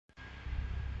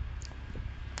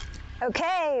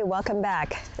Okay, welcome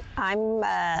back. I'm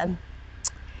going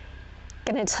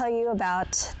to tell you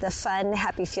about the fun,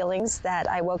 happy feelings that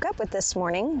I woke up with this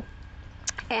morning.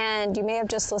 And you may have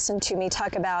just listened to me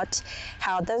talk about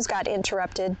how those got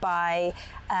interrupted by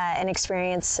an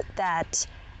experience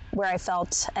where I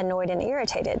felt annoyed and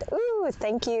irritated. Ooh,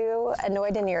 thank you,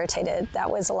 annoyed and irritated. That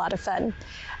was a lot of fun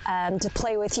to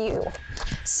play with you.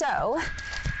 So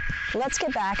let's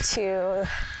get back to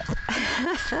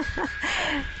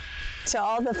to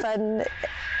all the fun,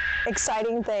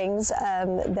 exciting things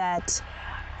that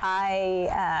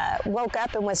I woke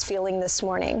up and was feeling this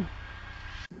morning.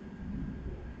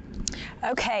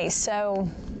 Okay, so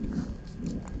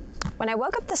when I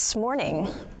woke up this morning,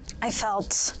 I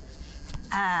felt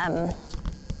I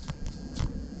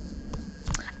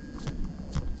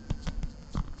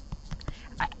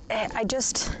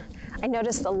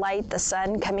noticed the light, the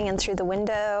sun coming in through the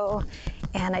window,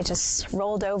 and I just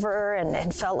rolled over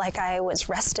and felt like I was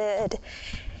rested.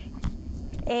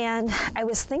 And I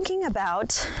was thinking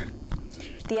about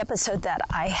the episode that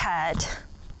I had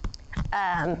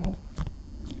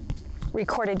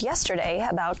recorded yesterday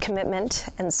about commitment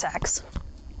and sex.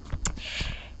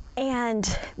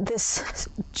 And this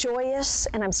joyous,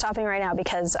 and I'm stopping right now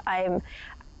because I'm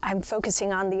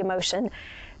focusing on the emotion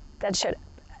that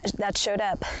showed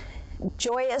up,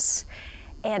 joyous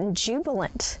and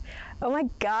jubilant. Oh my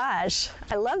gosh,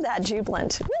 I love that,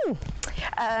 jubilant. Woo!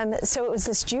 So it was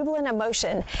this jubilant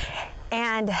emotion,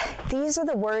 and these are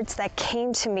the words that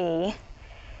came to me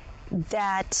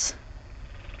that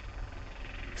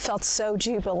felt so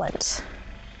jubilant.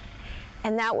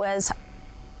 And that was,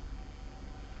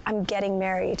 I'm getting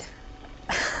married.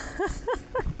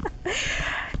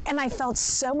 And I felt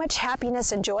so much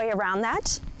happiness and joy around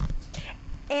that.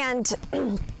 And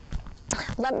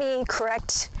let me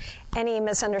correct any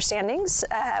misunderstandings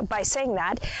by saying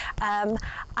that.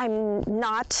 I'm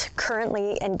not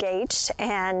currently engaged,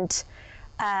 and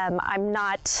I'm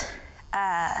not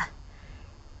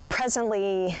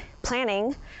presently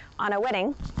planning on a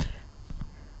wedding.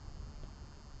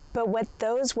 But what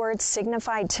those words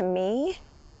signified to me,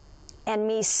 and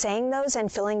me saying those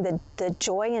and feeling the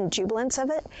joy and jubilance of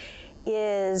it,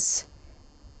 is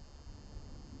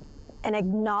an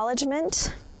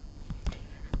acknowledgement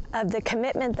of the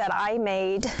commitment that I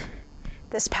made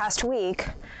this past week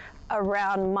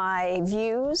around my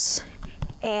views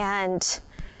and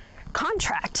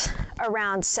contract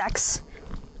around sex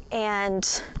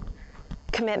and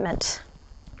commitment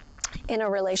in a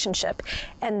relationship,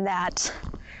 and that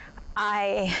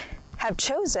I have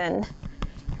chosen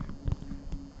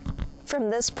from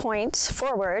this point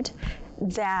forward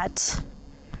that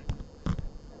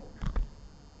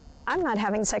I'm not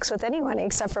having sex with anyone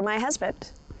except for my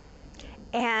husband,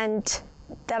 and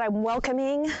that I'm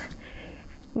welcoming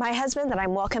my husband, that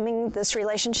I'm welcoming this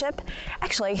relationship.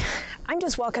 Actually, I'm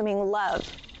just welcoming love.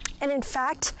 And in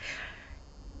fact,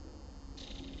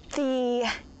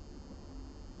 the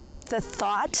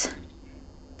thought,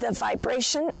 the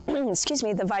vibration,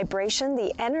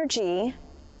 the energy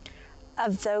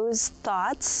of those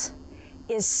thoughts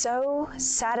is so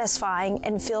satisfying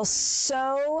and feels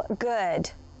so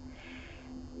good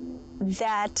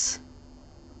that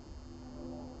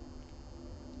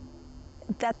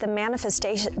the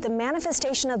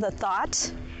manifestation of the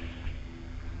thought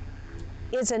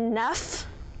is enough.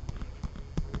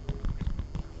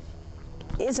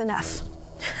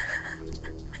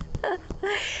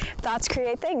 Thoughts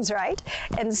create things, right?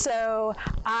 And so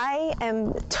I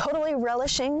am totally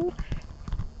relishing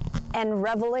and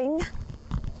reveling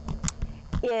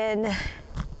in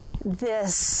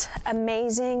this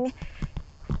amazing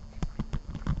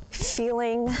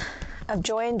feeling of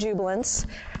joy and jubilance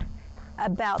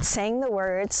about saying the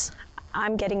words,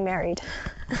 I'm getting married.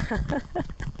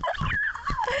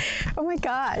 Oh my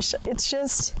gosh, it's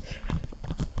just,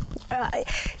 I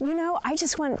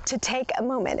just want to take a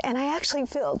moment, and I actually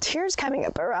feel tears coming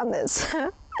up around this.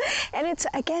 And it's,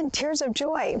 again, tears of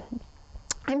joy.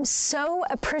 I'm so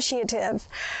appreciative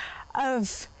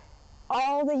of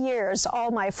all the years, all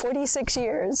my 46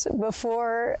 years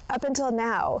before, up until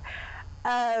now,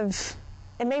 and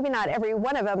maybe not every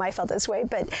one of them I felt this way,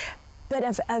 but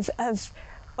of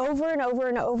over and over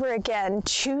and over again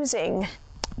choosing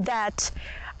that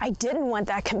I didn't want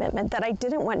that commitment, that I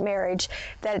didn't want marriage,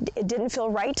 that it didn't feel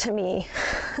right to me.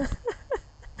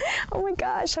 Oh my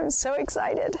gosh, I'm so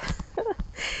excited.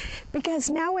 Because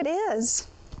now it is.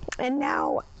 And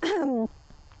now,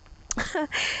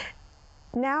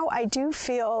 now I do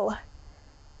feel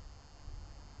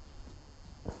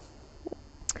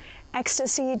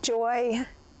ecstasy, joy,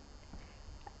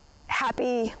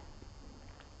 happy,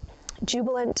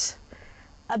 jubilant,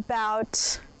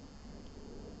 about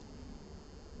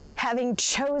having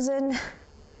chosen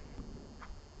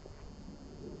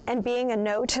and being a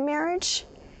no to marriage,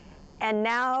 and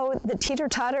now the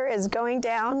teeter-totter is going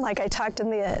down, like I talked in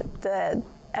the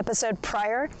episode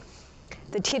prior.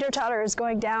 The teeter-totter is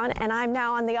going down, and I'm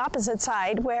now on the opposite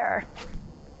side where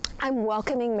I'm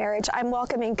welcoming marriage, I'm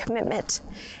welcoming commitment,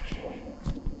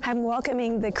 I'm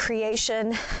welcoming the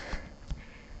creation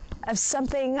of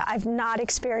something I've not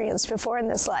experienced before in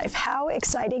this life. How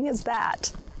exciting is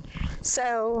that?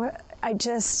 So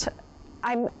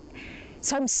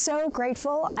I'm so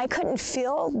grateful. I couldn't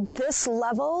feel this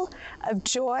level of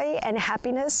joy and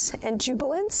happiness and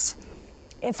jubilance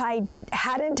if I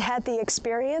hadn't had the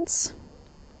experience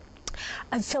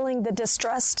of feeling the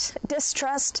distrust,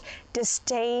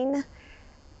 disdain,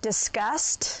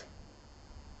 disgust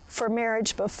for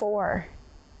marriage before.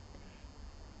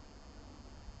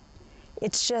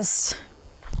 It's just,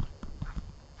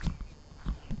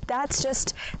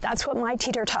 that's what my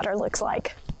teeter-totter looks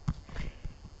like.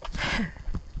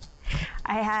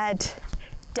 I had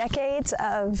decades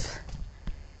of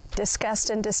disgust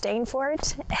and disdain for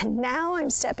it, and now I'm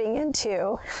stepping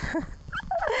into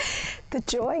the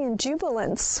joy and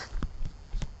jubilance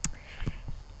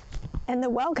and the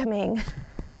welcoming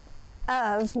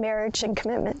of marriage and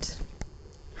commitment.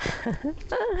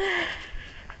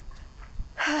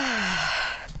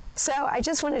 So I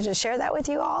just wanted to share that with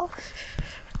you all.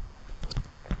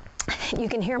 You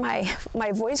can hear my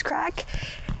voice crack.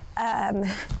 And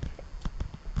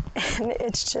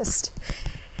it's just,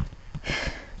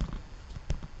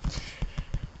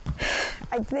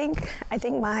 I think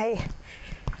my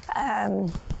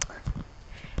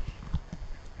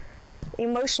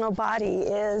emotional body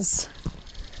is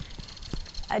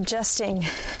adjusting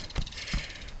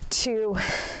to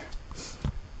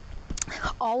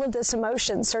all of this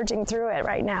emotion surging through it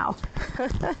right now.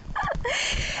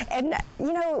 And,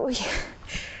 you know,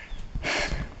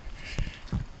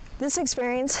 this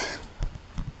experience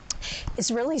is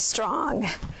really strong,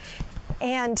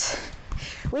 and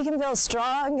we can feel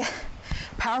strong,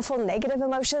 powerful negative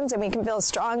emotions, and we can feel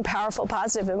strong, powerful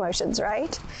positive emotions,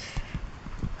 right?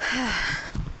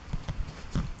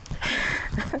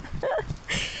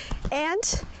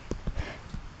 And,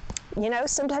 you know,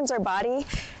 sometimes our body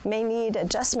may need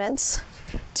adjustments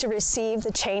to receive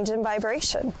the change in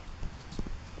vibration.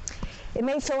 It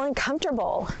may feel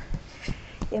uncomfortable.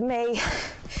 It may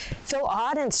feel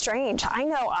odd and strange. I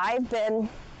know I've been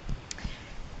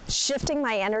shifting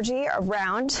my energy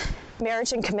around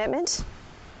marriage and commitment,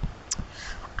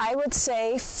 I would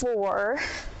say for,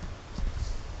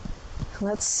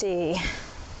 let's see,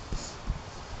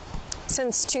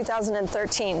 since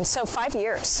 2013, so 5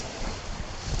 years.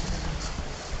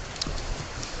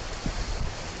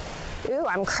 Ooh,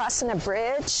 I'm crossing a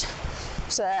bridge.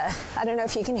 I don't know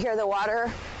if you can hear the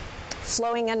water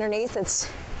flowing underneath. It's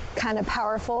kind of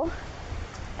powerful.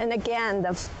 And again,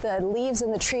 the leaves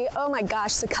in the tree, oh my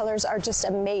gosh, the colors are just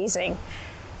amazing.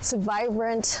 It's a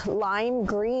vibrant lime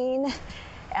green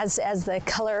as the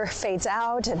color fades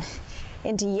out and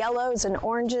into yellows and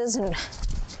oranges and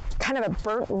kind of a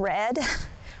burnt red,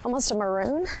 almost a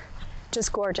maroon.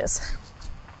 Just gorgeous.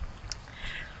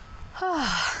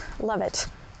 Oh, love it.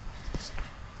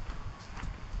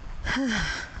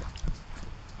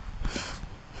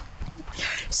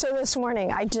 So this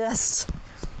morning, and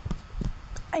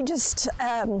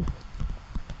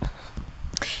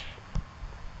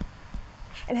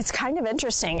it's kind of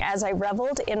interesting, as I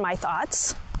reveled in my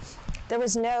thoughts, there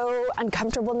was no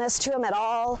uncomfortableness to them at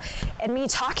all, and me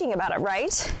talking about it,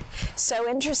 right? So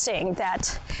interesting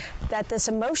that this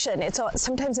emotion,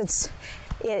 sometimes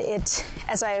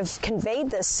as I've conveyed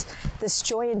this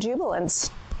joy and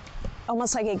jubilance,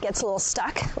 almost like it gets a little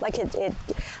stuck, like it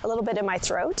a little bit in my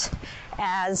throat,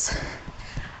 as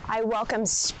I welcome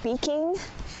speaking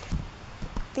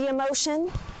the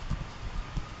emotion,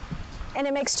 and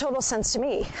it makes total sense to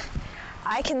me.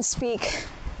 I can speak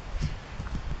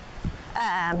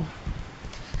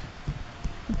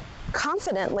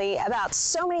confidently about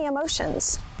so many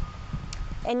emotions,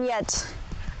 and yet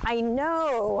I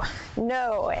know,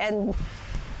 and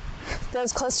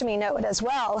those close to me know it as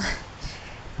well,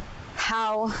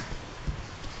 how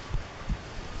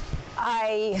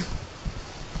I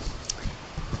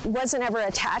wasn't ever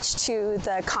attached to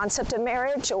the concept of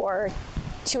marriage or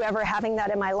to ever having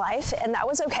that in my life, and that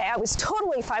was okay. I was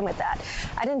totally fine with that.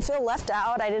 I didn't feel left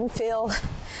out. I didn't feel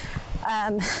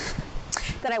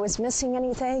that I was missing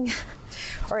anything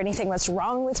or anything was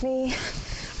wrong with me.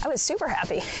 I was super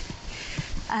happy.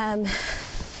 And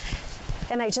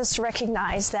I just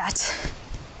recognized that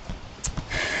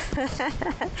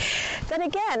then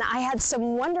again, I had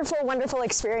some wonderful, wonderful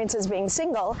experiences being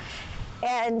single.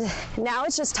 And now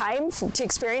it's just time to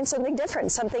experience something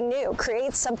different, something new,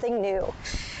 create something new.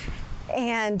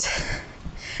 And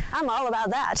I'm all about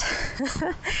that.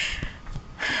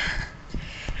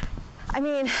 I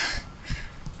mean,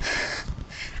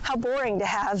 how boring to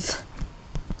have,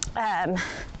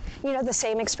 the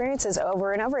same experiences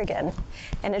over and over again.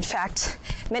 And in fact,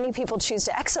 many people choose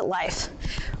to exit life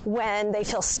when they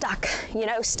feel stuck,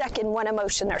 stuck in one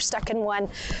emotion or stuck in one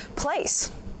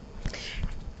place.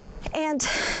 And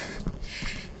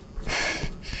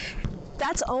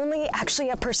that's only actually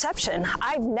a perception.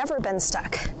 I've never been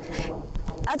stuck.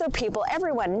 Other people,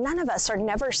 everyone, none of us are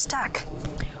never stuck.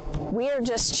 We are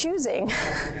just choosing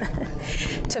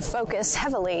to focus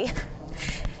heavily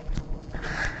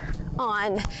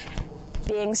on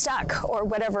being stuck, or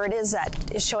whatever it is that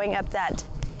is showing up that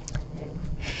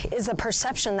is the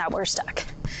perception that we're stuck.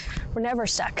 We're never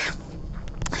stuck.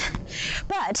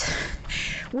 But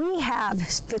we have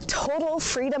the total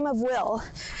freedom of will,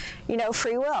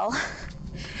 free will,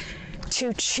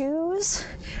 to choose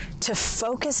to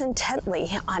focus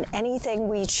intently on anything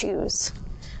we choose.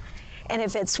 And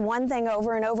if it's one thing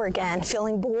over and over again,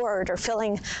 feeling bored or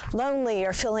feeling lonely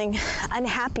or feeling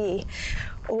unhappy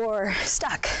or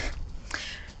stuck,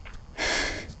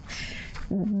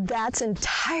 that's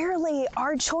entirely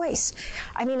our choice.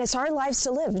 I mean, it's our lives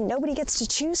to live. Nobody gets to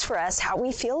choose for us how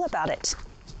we feel about it.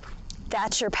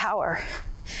 That's your power.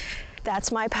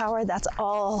 That's my power. That's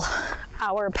all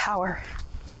our power.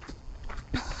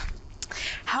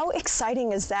 How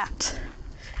exciting is that?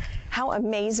 How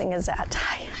amazing is that?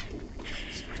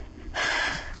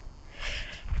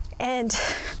 And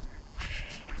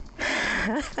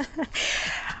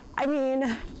I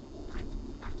mean,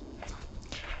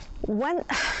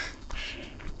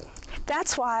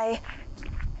 that's why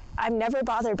I'm never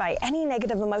bothered by any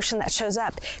negative emotion that shows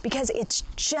up, because it's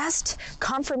just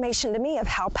confirmation to me of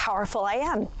how powerful I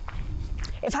am.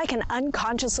 If I can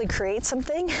unconsciously create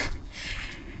something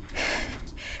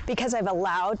because I've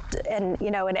allowed an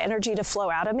energy to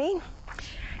flow out of me,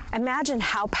 imagine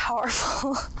how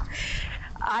powerful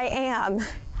I am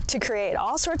to create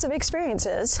all sorts of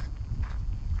experiences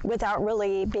without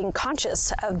really being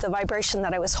conscious of the vibration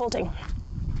that I was holding.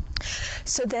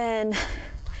 So then,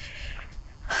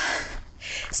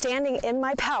 standing in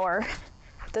my power,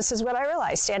 this is what I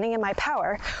realized, standing in my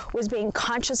power was being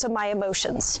conscious of my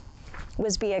emotions,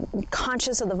 was being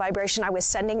conscious of the vibration I was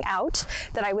sending out,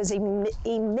 that I was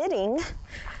emitting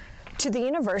to the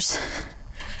universe.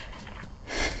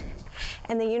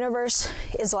 And the universe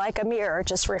is like a mirror,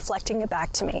 just reflecting it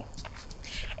back to me.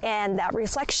 And that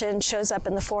reflection shows up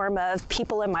in the form of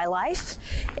people in my life,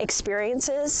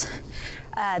 experiences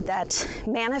that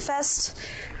manifest,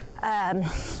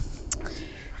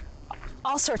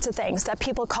 all sorts of things that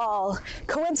people call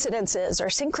coincidences or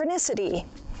synchronicity.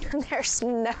 There's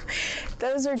no,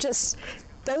 those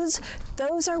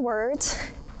are words.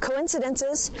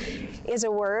 Coincidences is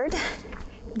a word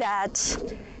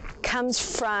that comes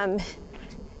from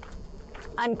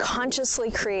unconsciously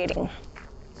creating.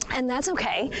 And that's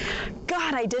okay.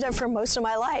 God, I did it for most of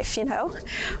my life,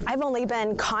 I've only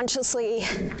been consciously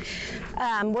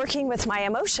working with my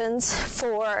emotions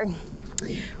for,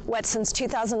 since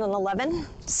 2011?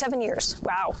 7 years.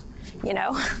 Wow.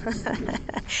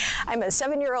 I'm a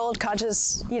 7-year-old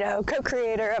conscious,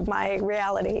 co-creator of my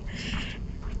reality.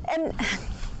 And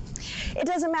it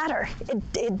doesn't matter.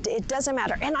 It doesn't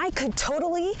matter. And I could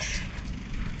totally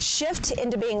shift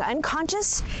into being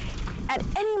unconscious at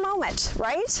any moment,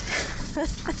 right?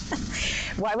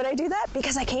 Why would I do that?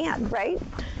 Because I can, right?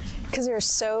 Because you're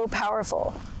so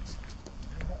powerful.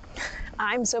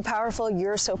 I'm so powerful,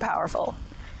 you're so powerful.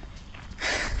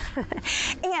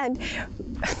 And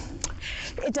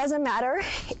it doesn't matter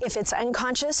if it's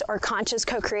unconscious or conscious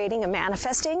co-creating and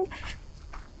manifesting.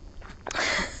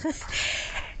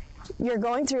 You're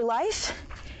going through life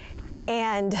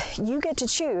and you get to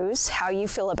choose how you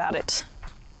feel about it.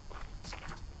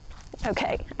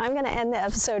 Okay, I'm going to end the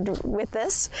episode with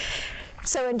this.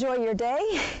 So enjoy your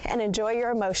day and enjoy your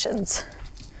emotions.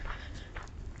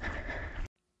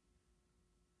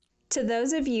 To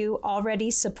those of you already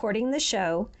supporting the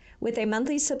show with a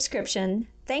monthly subscription,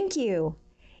 thank you.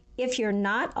 If you're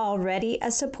not already a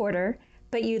supporter,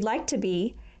 but you'd like to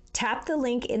be, tap the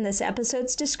link in this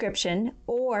episode's description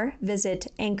or visit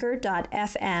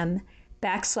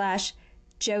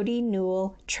anchor.fm/Jody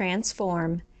Newell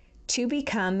Transform to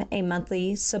become a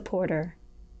monthly supporter.